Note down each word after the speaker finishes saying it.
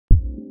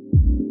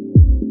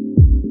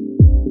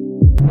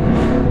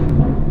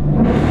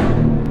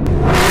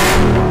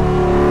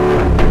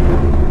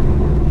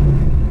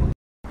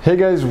Hey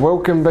guys,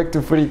 welcome back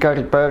to Free Car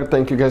Repair.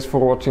 Thank you guys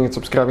for watching and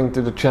subscribing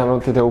to the channel.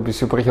 Today will be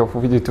super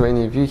helpful video to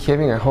any of you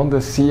having a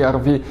Honda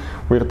CR-V.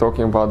 We're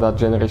talking about that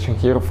generation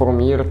here from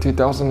year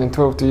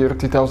 2012 to year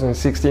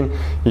 2016.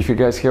 If you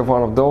guys have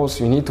one of those,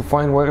 you need to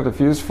find where the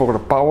fuse for the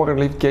power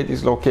liftgate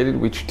is located,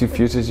 which two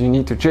fuses you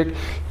need to check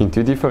in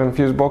two different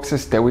fuse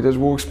boxes. Stay with us,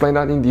 we'll explain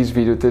that in this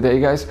video today,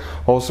 guys.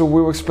 Also,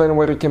 we'll explain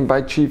where you can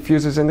buy cheap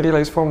fuses and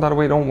relays from, that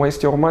way don't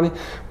waste your money,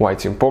 why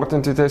it's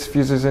important to test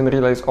fuses and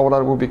relays. All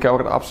that will be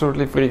covered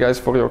absolutely free, guys,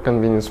 for your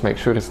convenience. Make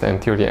sure to stay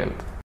until the end.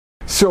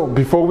 So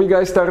before we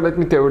guys start, let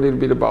me tell you a little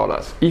bit about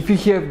us. If you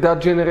have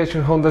that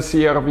generation Honda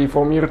CR-V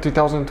from year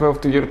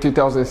 2012 to year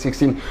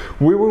 2016,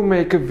 we will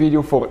make a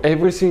video for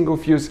every single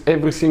fuse,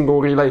 every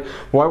single relay.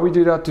 Why we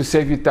do that? To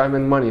save you time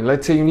and money.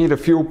 Let's say you need a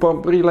fuel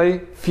pump relay,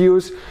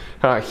 fuse,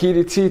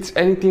 heated seats,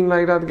 anything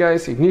like that,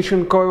 guys,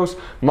 ignition coils,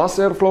 mass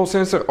airflow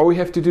sensor. All you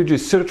have to do is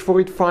just search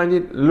for it, find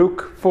it,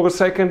 look for a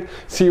second,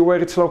 see where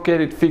it's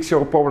located, fix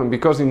your problem.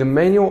 Because in the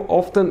manual,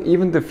 often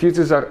even the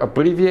fuses are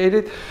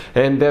abbreviated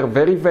and they're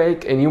very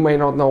vague and you may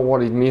not know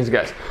what it means,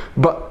 guys.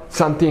 But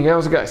something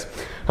else, guys.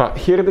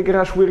 Here at the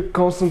garage, we're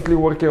constantly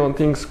working on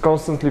things,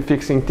 constantly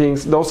fixing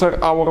things. Those are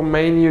our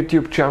main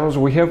YouTube channels.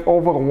 We have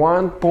over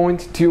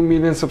 1.2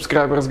 million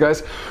subscribers,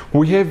 guys.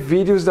 We have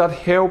videos that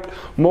helped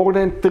more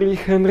than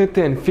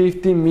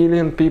 350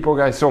 million people,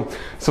 guys. So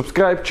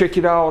subscribe, check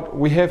it out.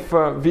 We have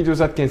videos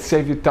that can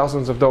save you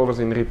thousands of dollars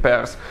in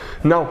repairs.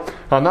 Now,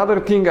 another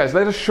thing, guys,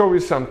 let us show you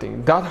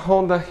something. That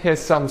Honda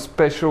has some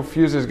special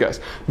fuses, guys.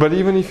 But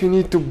even if you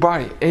need to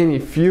buy any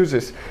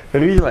fuses,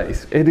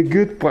 relays at a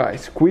good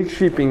price, quick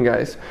shipping,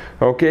 guys,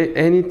 okay,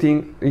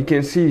 anything, you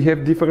can see you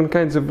have different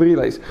kinds of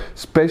relays,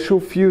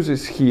 special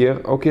fuses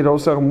here. Okay,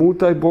 those are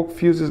multi-block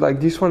fuses. Like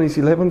this one is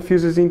 11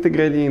 fuses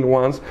integrated in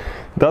ones.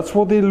 That's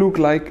what they look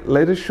like.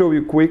 Let us show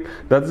you quick.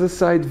 That's the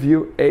side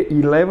view,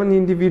 11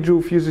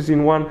 individual fuses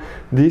in one.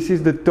 This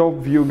is the top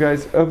view,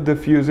 guys, of the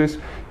fuses.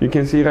 You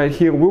can see right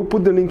here. We'll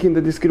put the link in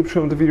the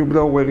description of the video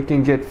below where you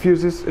can get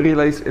fuses,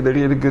 relays at a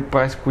really good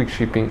price, quick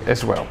shipping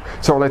as well.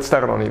 So let's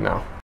start on it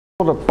now.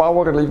 The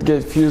power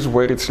liftgate fuse,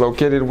 where it's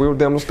located, we'll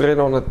demonstrate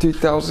on a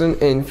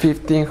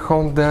 2015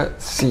 Honda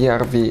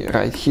CR-V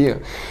right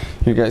here.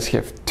 You guys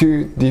have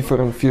two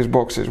different fuse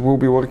boxes. We'll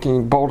be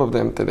working both of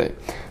them today.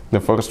 The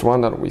first one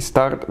that we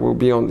start will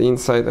be on the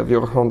inside of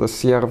your Honda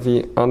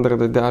CR-V under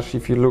the dash.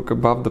 If you look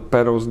above the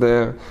pedals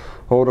there,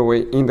 all the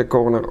way in the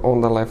corner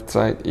on the left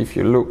side, if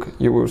you look,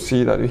 you will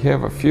see that you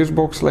have a fuse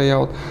box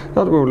layout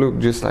that will look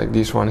just like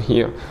this one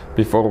here.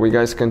 Before we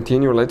guys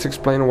continue, let's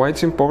explain why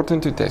it's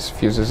important to test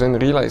fuses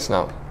and relays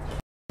now.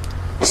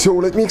 So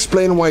let me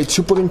explain why it's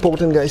super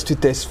important, guys, to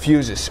test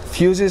fuses.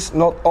 Fuses,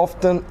 not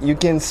often you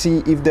can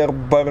see if they're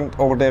burnt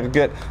or they're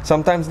good.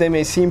 Sometimes they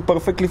may seem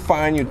perfectly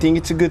fine, you think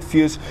it's a good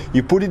fuse,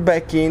 you put it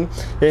back in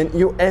and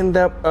you end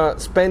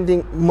up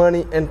spending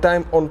money and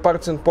time on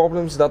parts and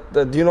problems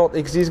that do not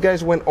exist,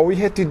 guys, when all you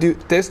had to do,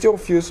 test your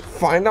fuse,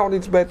 find out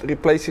it's bad,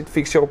 replace it,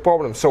 fix your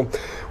problem. So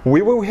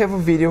we will have a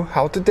video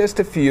how to test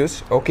a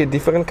fuse, okay,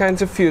 different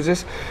kinds of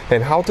fuses,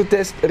 and how to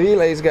test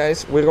relays,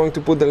 guys. We're going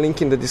to put the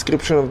link in the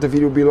description of the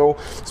video below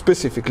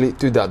specifically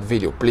to that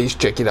video. Please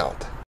check it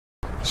out.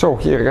 So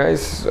here,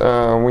 guys,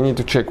 we need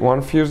to check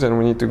one fuse and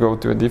we need to go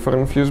to a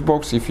different fuse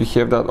box. If you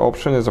have that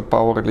option as a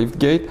power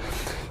liftgate,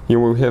 you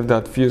will have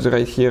that fuse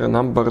right here,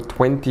 number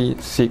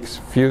 26.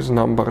 Fuse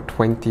number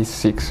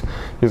 26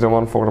 is the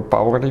one for the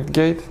power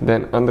liftgate.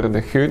 Then under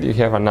the hood you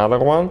have another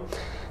one.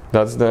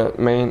 That's the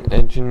main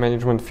engine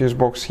management fuse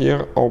box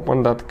here.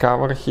 Open that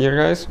cover here,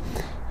 guys.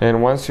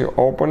 And once you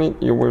open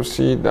it, you will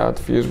see that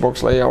fuse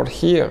box layout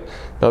here.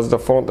 That's the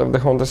front of the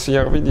Honda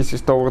CR-V. This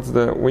is towards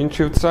the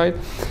windshield side.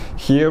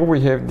 Here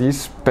we have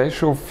these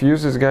special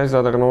fuses, guys,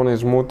 that are known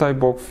as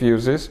multi-block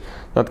fuses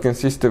that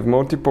consist of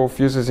multiple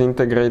fuses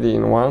integrated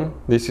in one.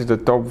 This is the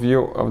top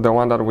view of the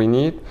one that we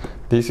need.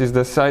 This is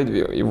the side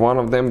view. If one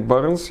of them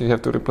burns, you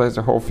have to replace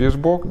the whole fuse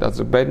block. That's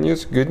the bad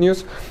news. Good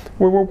news,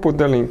 we will put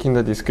the link in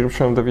the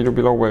description of the video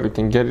below where you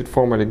can get it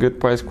from at a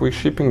good price, quick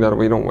shipping, that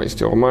way don't waste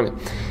your money.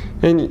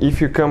 And if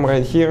you come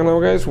right here now,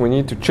 guys, we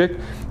need to check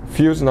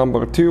fuse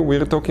number 2.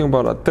 We're talking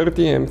about a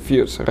 30 amp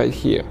fuse right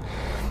here.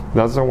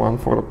 That's the one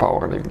for the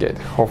power liftgate.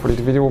 Hopefully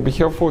the video will be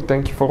helpful.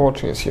 Thank you for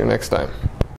watching and see you next time.